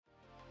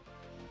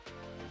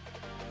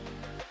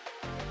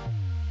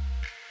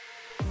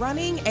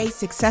Running a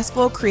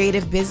successful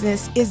creative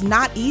business is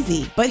not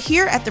easy, but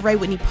here at the Rhea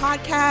Whitney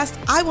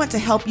Podcast, I want to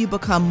help you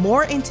become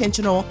more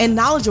intentional and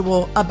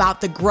knowledgeable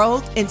about the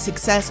growth and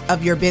success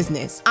of your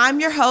business. I'm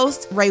your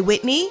host, Rhea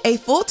Whitney, a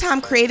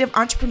full-time creative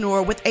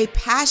entrepreneur with a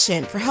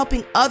passion for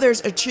helping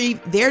others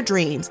achieve their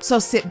dreams. So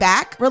sit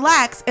back,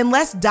 relax, and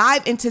let's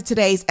dive into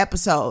today's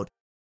episode.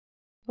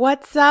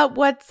 What's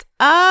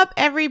up,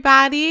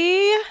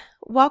 everybody?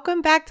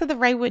 Welcome back to the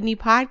Rhea Whitney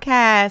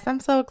Podcast. I'm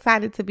so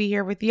excited to be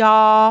here with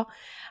y'all.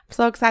 I'm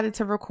so excited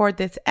to record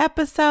this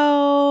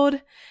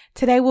episode.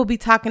 Today, we'll be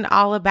talking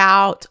all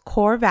about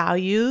core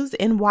values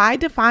and why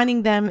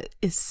defining them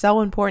is so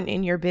important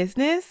in your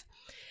business.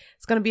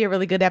 It's going to be a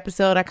really good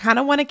episode. I kind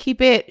of want to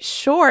keep it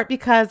short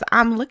because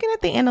I'm looking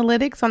at the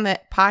analytics on the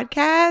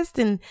podcast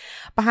and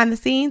behind the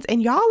scenes,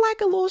 and y'all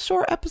like a little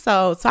short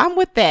episode. So I'm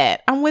with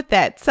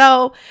that.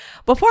 So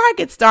before I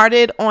get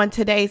started on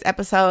today's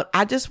episode,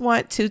 I just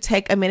want to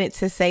take a minute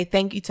to say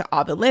thank you to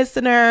all the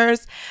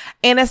listeners,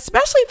 and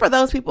especially for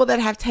those people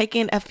that have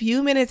taken a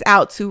few minutes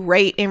out to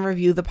rate and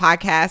review the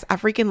podcast. I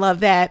freaking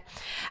love that.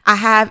 I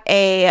have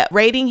a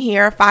rating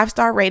here, a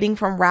 5-star rating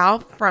from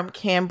Ralph from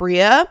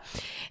Cambria.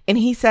 And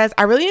he says,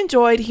 I really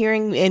enjoyed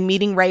hearing and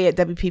meeting Rhea at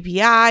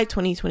WPPI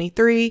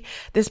 2023.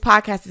 This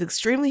podcast is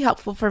extremely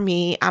helpful for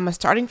me. I'm a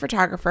starting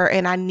photographer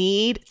and I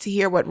need to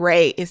hear what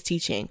Rhea is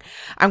teaching.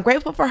 I'm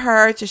grateful for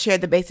her to share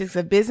the basics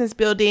of business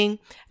building.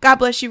 God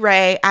bless you,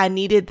 Rhea. I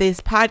needed this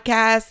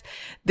podcast.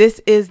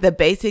 This is the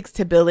basics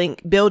to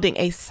building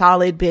a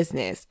solid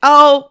business.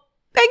 Oh,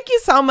 thank you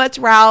so much,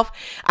 Ralph.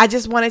 I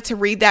just wanted to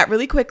read that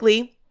really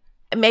quickly.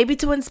 Maybe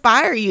to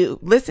inspire you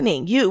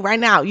listening, you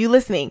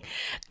listening,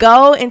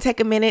 go and take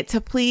a minute to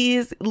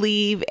please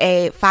leave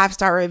a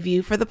 5-star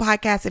review for the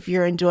podcast if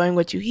you're enjoying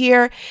what you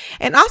hear,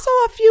 and also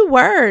a few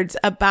words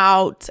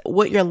about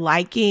what you're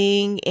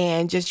liking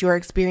and just your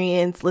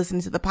experience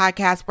listening to the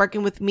podcast,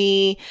 working with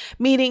me,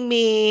 meeting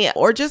me,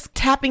 or just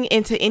tapping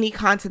into any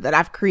content that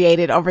I've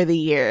created over the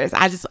years.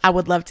 I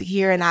would love to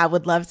hear, and I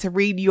would love to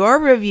read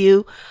your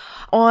review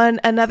on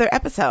another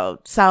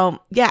episode.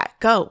 So yeah,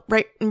 go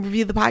rate and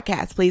review the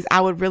podcast, please.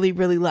 I would really,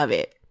 really love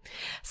it.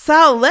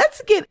 So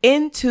let's get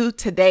into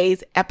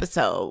today's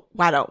episode.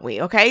 Why don't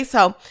we? Okay.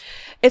 So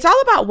it's all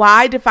about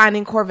why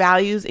defining core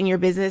values in your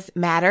business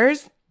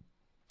matters.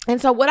 And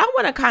so what I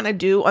want to kind of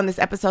do on this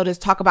episode is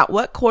talk about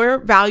what core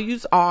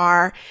values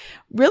are,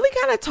 really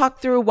kind of talk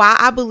through why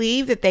I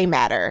believe that they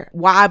matter,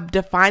 why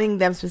defining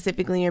them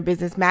specifically in your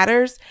business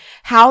matters,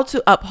 how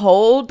to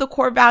uphold the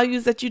core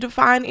values that you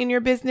define in your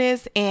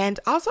business,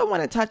 and also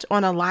want to touch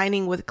on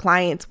aligning with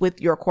clients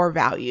with your core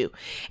value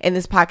in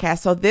this podcast.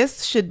 So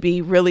this should be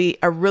really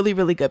good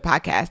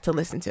podcast to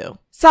listen to.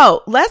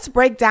 So let's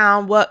break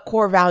down what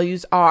core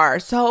values are.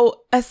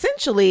 So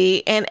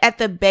essentially, and at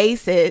the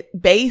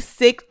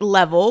basic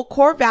level,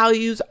 core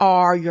values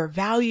are your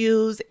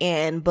values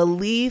and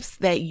beliefs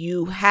that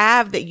you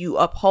have, that you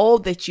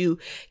uphold, that you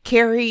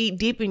carry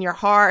deep in your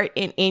heart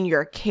and in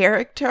your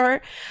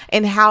character,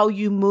 and how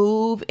you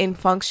move and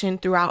function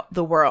throughout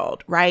the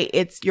world, right?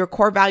 It's your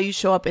core values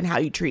show up in how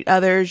you treat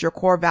others. Your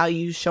core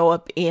values show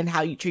up in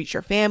how you treat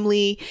your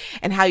family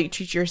and how you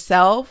treat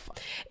yourself.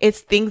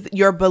 It's things,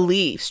 your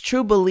beliefs,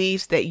 true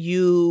beliefs that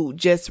you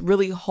just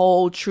really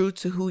hold true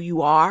to who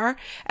you are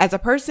as a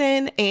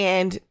person.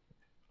 And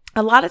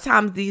a lot of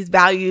times these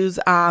values,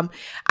 I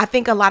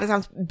think a lot of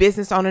times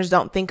business owners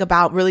don't think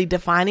about really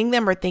defining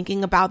them or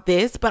thinking about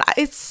this, but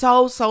it's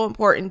so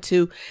important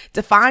to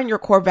define your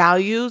core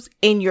values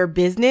in your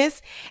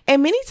business.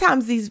 And many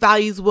times these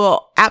values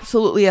will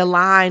absolutely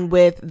align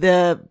with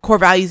the core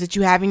values that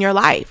you have in your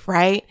life,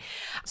 right?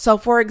 So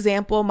for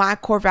example, my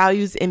core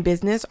values in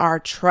business are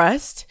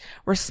trust,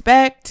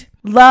 respect,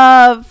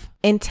 love,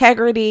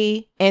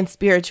 integrity, and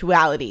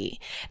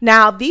spirituality.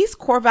 Now, these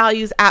core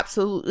values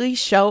absolutely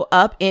show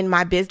up in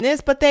my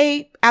business, but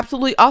they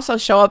absolutely also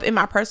show up in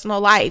my personal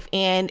life.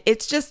 And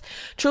it's just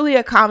truly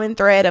a common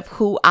thread of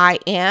who I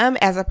am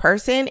as a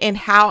person and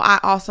how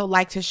I also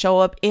like to show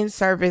up in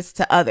service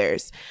to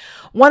others.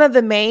 One of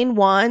the main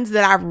ones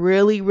that I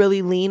really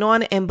lean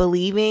on and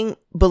believe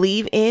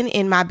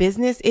in my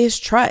business is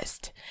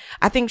trust.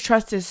 I think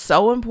trust is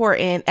so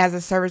important as a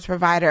service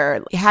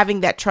provider, having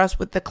that trust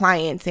with the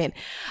clients. And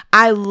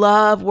I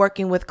love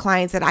working with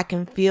clients that I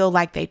can feel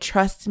like they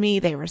trust me,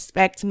 they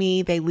respect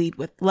me, they lead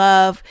with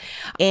love,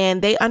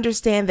 and they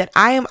understand that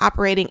I am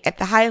operating at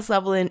the highest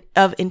level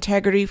of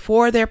integrity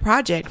for their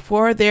project,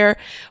 for their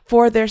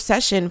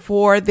session,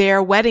 for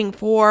their wedding,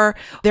 for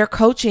their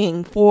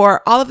coaching,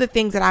 for all of the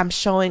things that I'm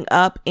showing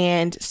up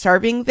and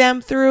serving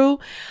them through.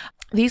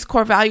 These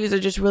core values are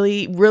just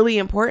really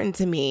important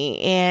to me,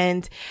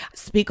 and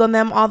speak on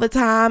them all the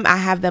time. I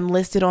have them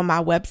listed on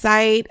my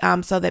website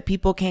so that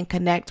people can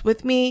connect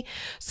with me.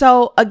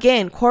 So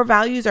again, core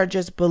values are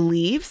just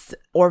beliefs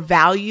or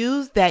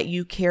values that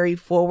you carry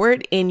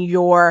forward in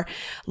your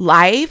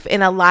life.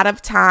 And a lot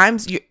of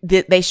times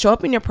they show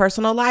up in your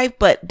personal life,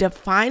 but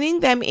defining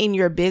them in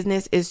your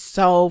business is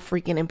so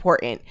freaking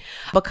important,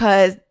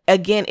 because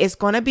again, it's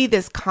going to be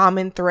this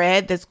common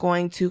thread that's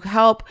going to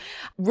help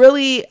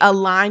really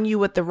align you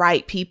with the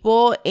right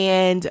people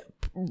and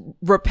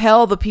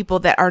repel the people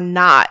that are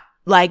not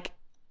like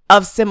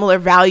of similar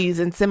values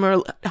and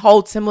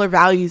hold similar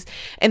values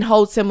and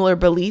hold similar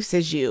beliefs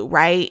as you,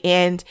 right?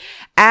 And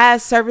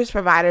as service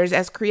providers,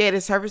 as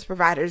creative service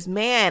providers,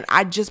 man,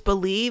 I just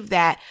believe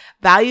that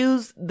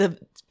the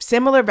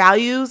similar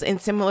values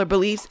and similar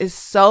beliefs is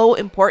so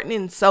important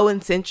and so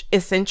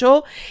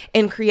essential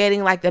in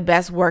creating like the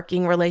best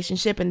working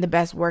relationship and the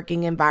best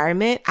working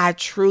environment. I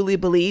truly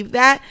believe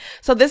that.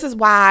 So this is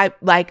why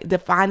like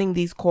defining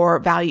these core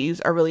values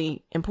are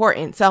really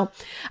important. So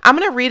I'm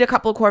going to read a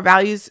couple of core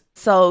values.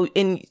 So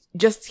in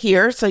just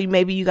here, so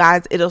maybe you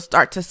guys, it'll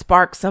start to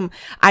spark some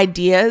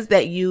ideas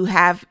that you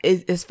have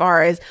as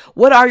far as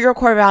what are your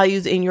core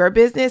values in your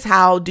business?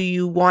 How do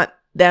you want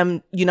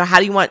them, how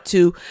do you want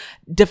to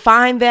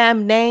define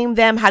them, name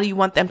them? How do you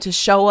want them to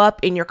show up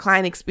in your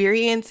client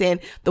experience and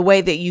the way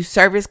that you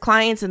service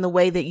clients and the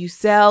way that you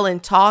sell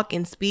and talk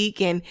and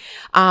speak and,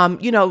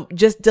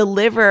 just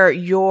deliver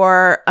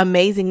your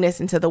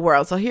amazingness into the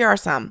world? So here are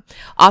some: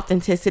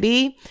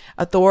 authenticity,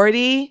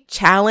 authority,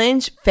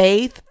 challenge,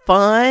 faith,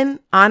 fun,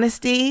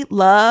 honesty,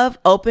 love,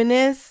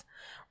 openness,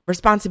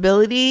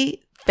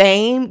 responsibility,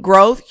 fame,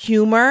 growth,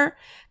 humor,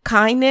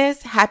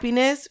 kindness,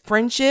 happiness,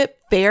 friendship,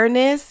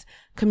 fairness,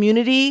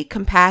 community,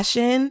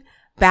 compassion,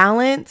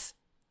 balance,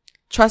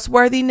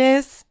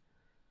 trustworthiness,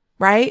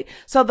 right?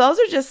 So those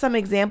are just some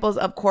examples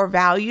of core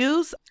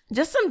values,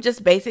 just some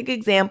basic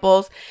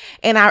examples.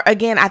 And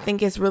I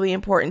think it's really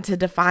important to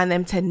define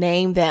them, to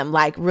name them,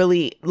 like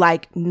really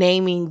like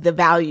naming the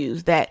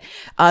values that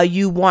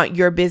you want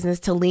your business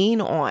to lean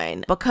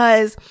on,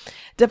 because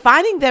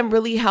defining them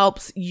really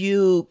helps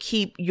you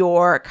keep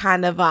your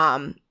kind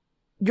of,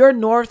 your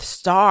North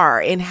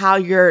Star in how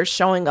you're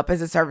showing up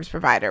as a service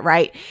provider,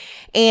 right?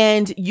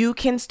 And you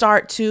can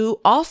start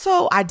to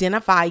also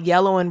identify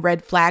yellow and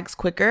red flags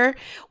quicker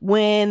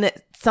when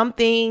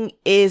something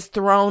is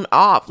thrown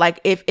off.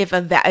 Like if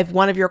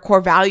one of your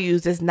core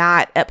values is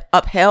not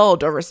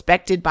upheld or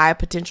respected by a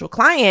potential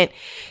client,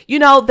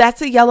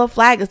 that's a yellow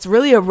flag. It's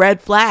really a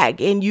red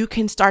flag. And you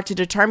can start to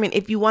determine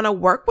if you want to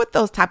work with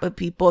those type of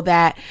people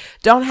that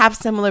don't have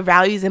similar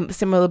values and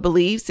similar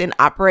beliefs and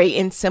operate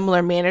in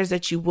similar manners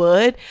that you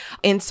would.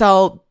 And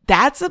so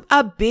that's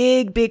a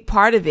big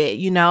part of it.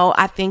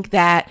 I think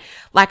that,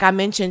 like I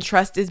mentioned,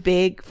 trust is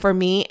big for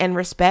me and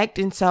respect.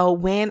 And so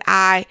when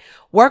I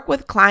work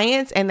with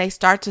clients and they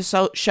start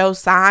to show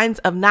signs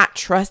of not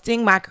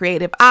trusting my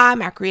creative eye,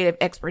 my creative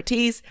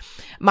expertise,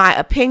 my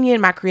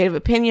opinion, my creative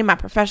opinion, my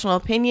professional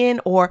opinion,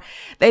 or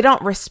they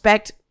don't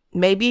respect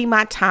maybe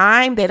my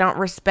time, they don't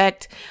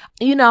respect,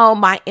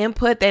 my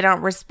input, they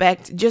don't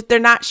respect, they're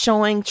not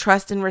showing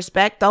trust and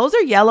respect. Those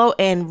are yellow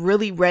and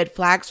really red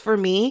flags for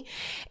me.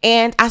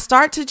 And I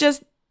start to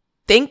just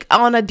think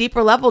on a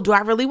deeper level, do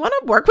I really want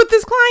to work with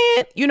this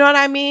client? You know what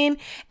I mean?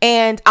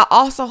 And I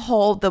also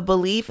hold the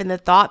belief and the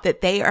thought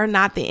that they are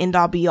not the end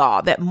all be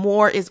all, that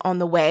more is on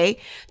the way,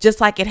 just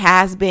like it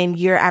has been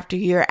year after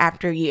year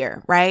after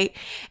year, right?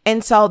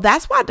 And so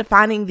that's why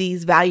defining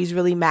these values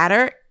really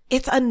matter.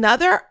 It's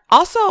another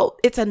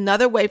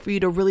way for you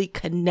to really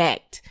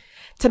connect,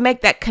 to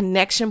make that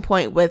connection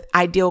point with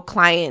ideal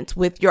clients,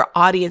 with your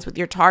audience, with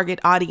your target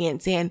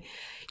audience. And,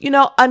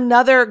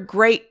 another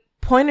great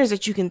pointers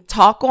that you can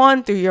talk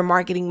on through your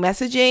marketing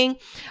messaging,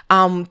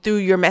 through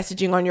your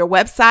messaging on your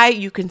website,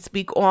 you can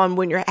speak on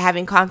when you're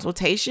having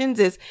consultations,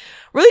 is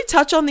really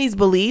touch on these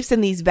beliefs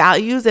and these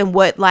values and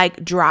what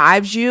like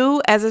drives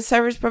you as a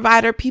service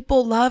provider.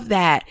 People love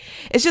that.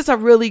 It's just a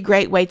really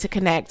great way to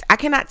connect. I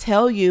cannot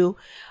tell you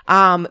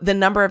the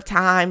number of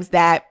times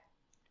that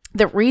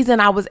the reason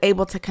I was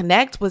able to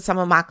connect with some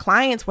of my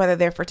clients, whether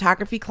they're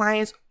photography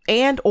clients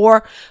and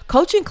or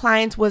coaching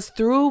clients, was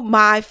through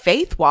my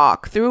faith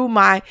walk, through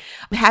my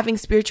having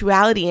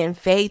spirituality and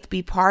faith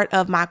be part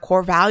of my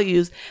core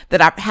values,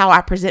 how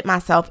I present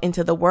myself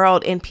into the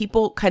world. And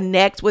people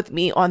connect with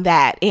me on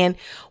that. And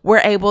we're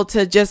able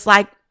to just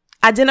like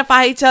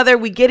identify each other.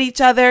 We get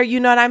each other. You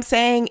know what I'm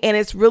saying? And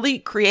it's really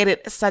created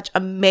such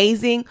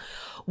amazing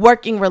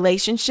working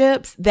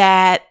relationships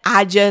that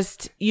I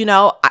just,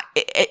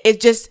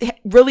 it just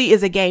really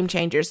is a game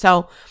changer.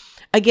 So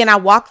again, I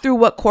walk through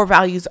what core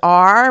values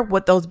are,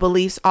 what those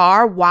beliefs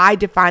are, why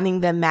defining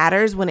them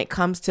matters when it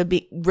comes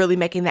to really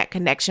making that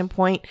connection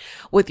point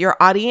with your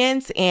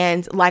audience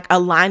and like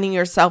aligning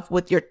yourself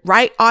with your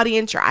right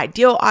audience, your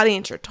ideal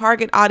audience, your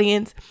target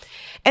audience.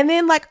 And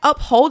then like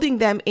upholding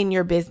them in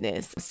your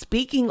business,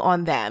 speaking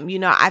on them.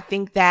 I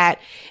think that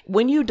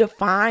when you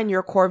define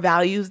your core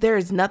values, there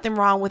is nothing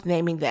wrong with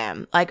naming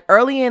them. Like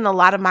early in a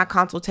lot of my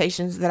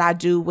consultations that I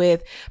do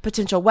with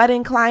potential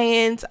wedding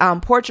clients,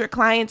 portrait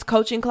clients,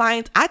 coaching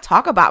clients, I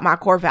talk about my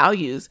core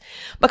values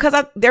because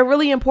they're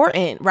really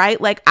important, right?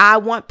 Like I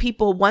want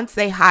people, once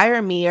they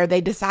hire me or they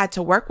decide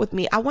to work with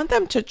me, I want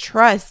them to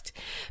trust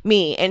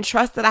me and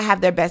trust that I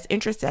have their best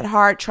interests at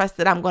heart, trust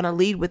that I'm going to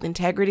lead with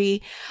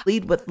integrity,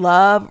 lead with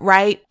love,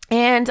 right?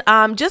 And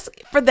just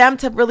for them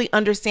to really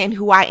understand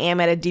who I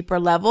am at a deeper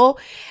level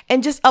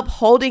and just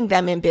upholding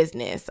them in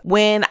business.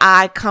 When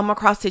I come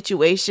across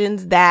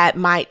situations that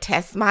might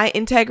test my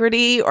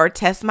integrity or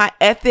test my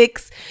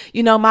ethics,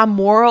 my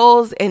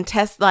morals, and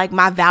test like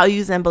my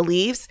values and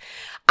beliefs,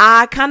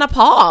 I kind of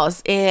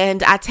pause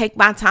and I take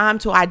my time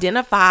to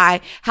identify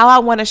how I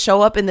want to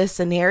show up in this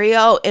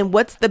scenario and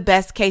what's the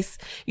best case,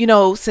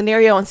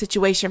 scenario and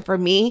situation for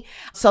me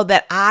so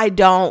that I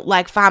don't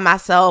like find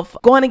myself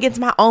going against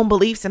my own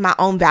beliefs and my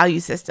own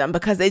value system,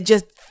 because it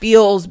just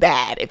feels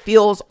bad. It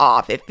feels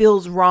off. It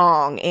feels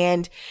wrong.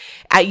 And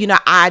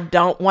I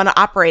don't want to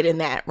operate in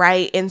that,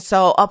 right? And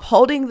so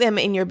upholding them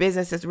in your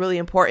business is really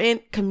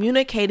important.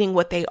 Communicating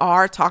what they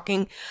are,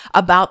 talking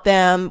about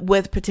them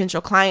with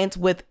potential clients,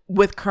 with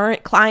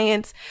current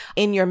clients,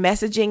 in your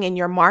messaging and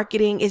your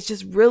marketing is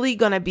just really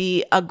going to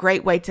be a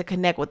great way to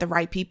connect with the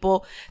right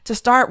people, to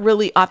start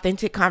really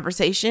authentic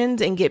conversations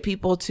and get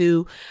people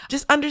to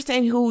just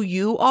understand who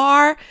you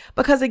are.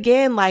 Because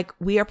again, like,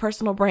 we are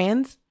personal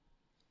brands.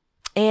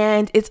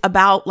 And it's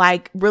about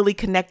like really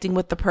connecting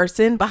with the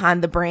person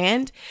behind the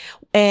brand.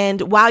 And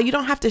while you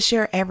don't have to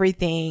share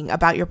everything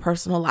about your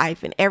personal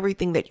life and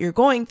everything that you're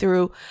going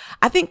through,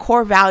 I think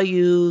core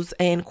values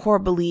and core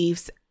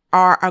beliefs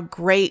are a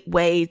great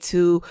way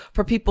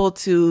for people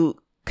to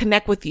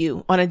connect with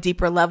you on a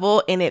deeper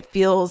level, and it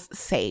feels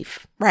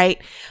safe,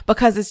 right?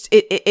 Because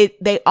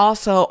they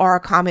also are a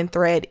common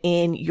thread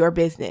in your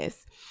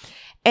business.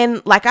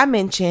 And like I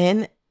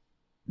mentioned,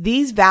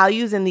 these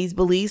values and these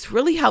beliefs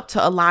really help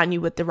to align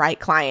you with the right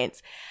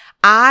clients.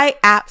 I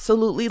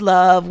absolutely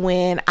love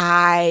when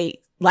I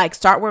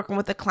start working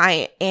with a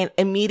client and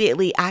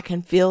immediately I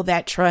can feel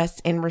that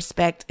trust and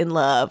respect and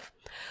love.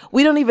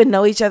 We don't even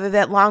know each other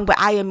that long, but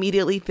I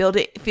immediately feel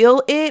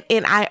it.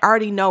 And I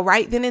already know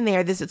right then and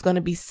there, this is going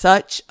to be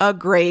such a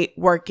great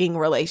working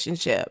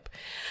relationship.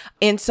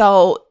 And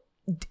so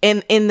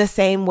in the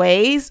same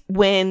ways,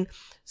 when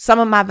some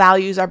of my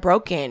values are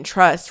broken,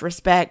 trust,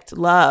 respect,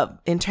 love,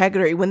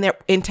 integrity, when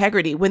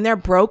they're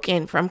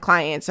broken from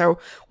clients, or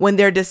when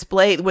they're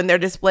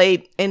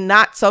displayed in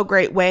not so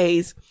great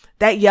ways,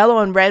 that yellow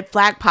and red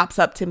flag pops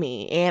up to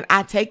me. And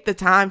I take the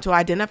time to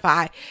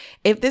identify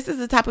if this is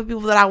the type of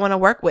people that I want to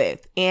work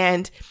with.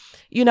 And,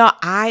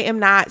 I am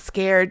not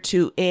scared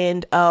to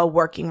end a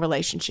working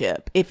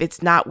relationship if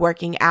it's not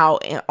working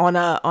out on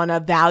a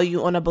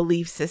value, on a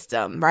belief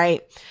system,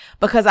 right?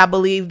 Because I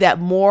believe that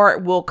more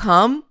will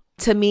come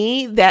to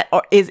me that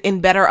is in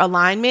better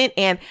alignment.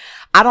 And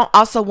I don't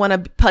also want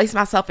to place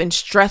myself in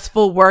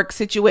stressful work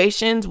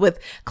situations with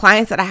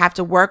clients that I have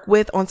to work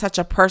with on such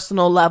a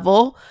personal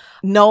level,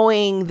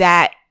 knowing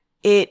that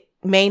it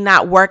may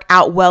not work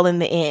out well in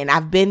the end.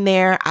 I've been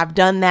there. I've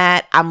done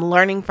that. I'm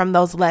learning from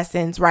those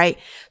lessons, right?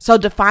 So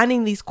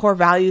defining these core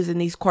values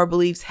and these core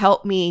beliefs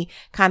help me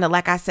kind of,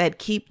 like I said,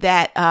 keep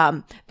that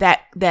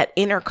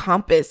inner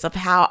compass of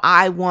how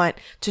I want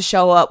to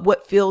show up,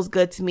 what feels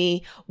good to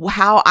me,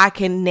 how I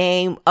can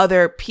name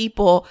other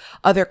people,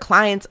 other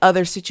clients,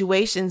 other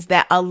situations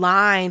that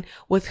align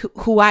with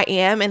who I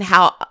am and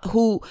how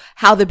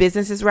the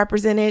business is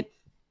represented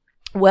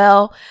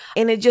well.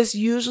 And it just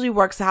usually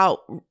works out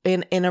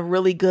in a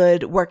really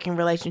good working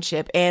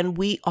relationship. And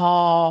we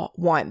all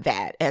want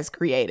that as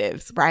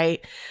creatives,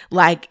 right?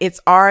 Like, it's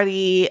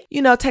already,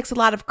 it takes a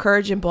lot of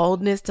courage and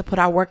boldness to put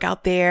our work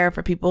out there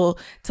for people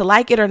to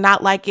like it or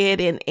not like it.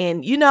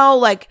 And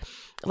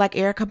like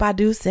Erykah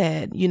Badu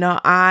said,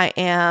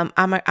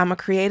 I'm a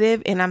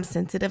creative and I'm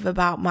sensitive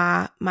about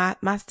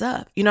my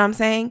stuff. You know what I'm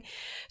saying?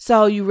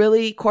 So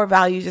core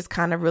values just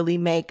kind of really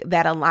make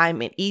that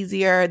alignment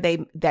easier.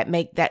 That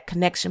make that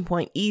connection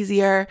point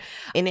easier.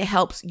 And it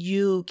helps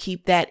you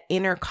keep that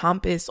inner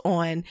compass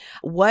on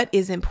what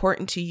is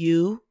important to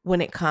you when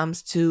it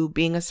comes to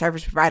being a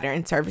service provider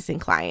and servicing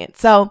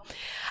clients. So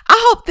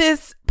I hope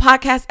this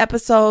podcast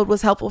episode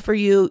was helpful for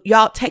you.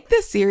 Y'all, take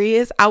this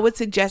serious. I would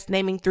suggest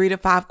naming 3 to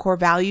 5 core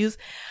values.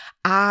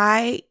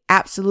 I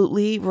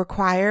absolutely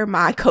require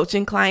my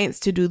coaching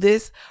clients to do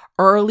this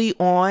early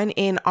on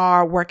in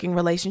our working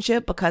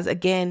relationship, because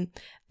again,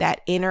 that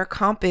inner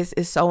compass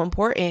is so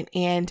important.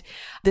 And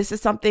this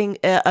is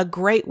a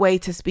great way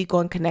to speak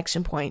on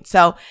connection points.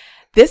 So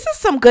this is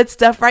some good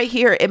stuff right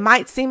here. It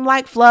might seem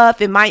like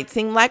fluff. It might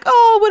seem like,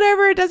 oh,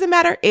 whatever, it doesn't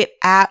matter. It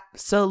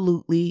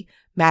absolutely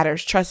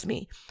matters. Trust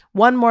me.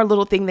 One more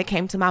little thing that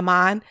came to my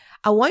mind.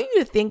 I want you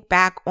to think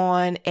back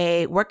on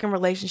a working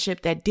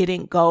relationship that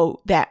didn't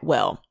go that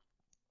well.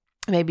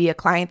 Maybe a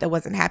client that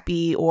wasn't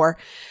happy, or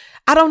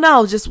I don't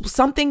know, just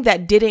something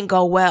that didn't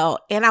go well.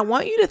 And I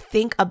want you to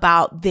think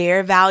about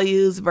their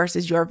values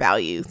versus your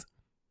values,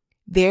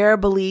 their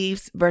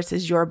beliefs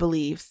versus your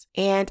beliefs.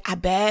 And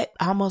I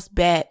almost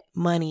bet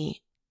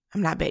money.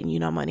 I'm not betting you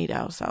no money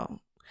though. So,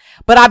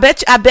 but I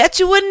bet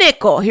you a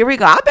nickel. Here we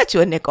go. I'll bet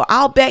you a nickel.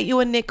 I'll bet you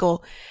a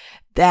nickel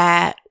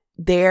that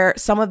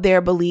some of their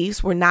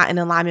beliefs were not in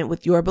alignment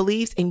with your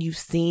beliefs. And you've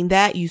seen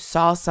that. You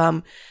saw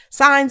some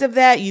signs of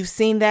that. You've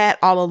seen that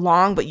all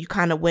along, but you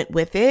kind of went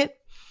with it.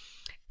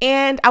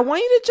 And I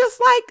want you to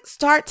just like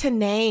start to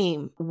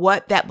name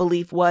what that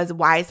belief was,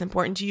 why it's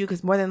important to you,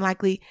 because more than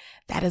likely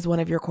that is one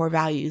of your core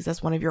values.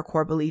 That's one of your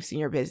core beliefs in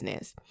your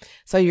business.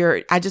 So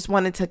I just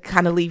wanted to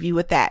kind of leave you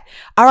with that.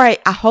 All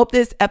right. I hope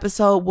this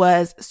episode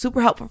was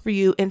super helpful for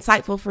you,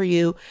 insightful for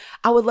you.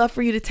 I would love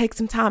for you to take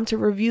some time to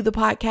review the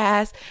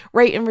podcast,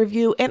 rate and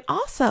review, and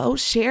also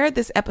share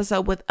this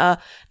episode with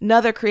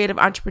another creative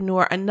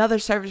entrepreneur, another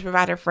service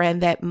provider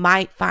friend that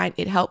might find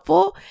it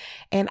helpful.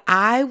 And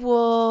I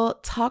will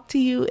talk to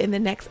you in the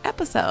next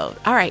episode.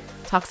 All right.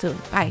 Talk soon.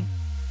 Bye.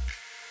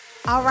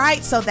 All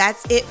right, so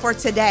that's it for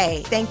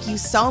today. Thank you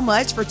so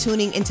much for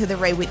tuning into the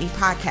Rhea Whitney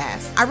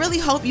podcast. I really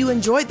hope you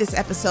enjoyed this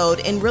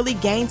episode and really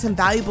gained some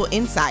valuable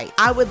insight.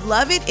 I would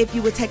love it if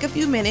you would take a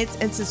few minutes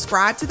and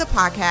subscribe to the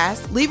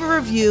podcast, leave a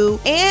review,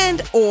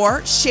 and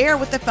or share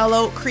with a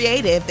fellow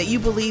creative that you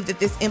believe that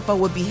this info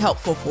would be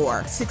helpful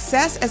for.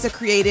 Success as a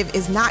creative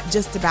is not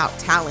just about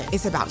talent.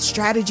 It's about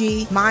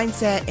strategy,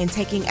 mindset, and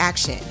taking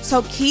action.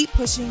 So keep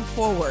pushing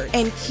forward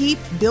and keep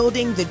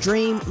building the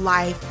dream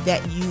life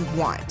that you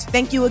want.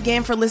 Thank you again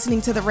for listening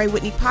to the Rhea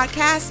Whitney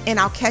podcast, and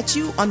I'll catch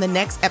you on the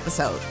next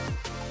episode.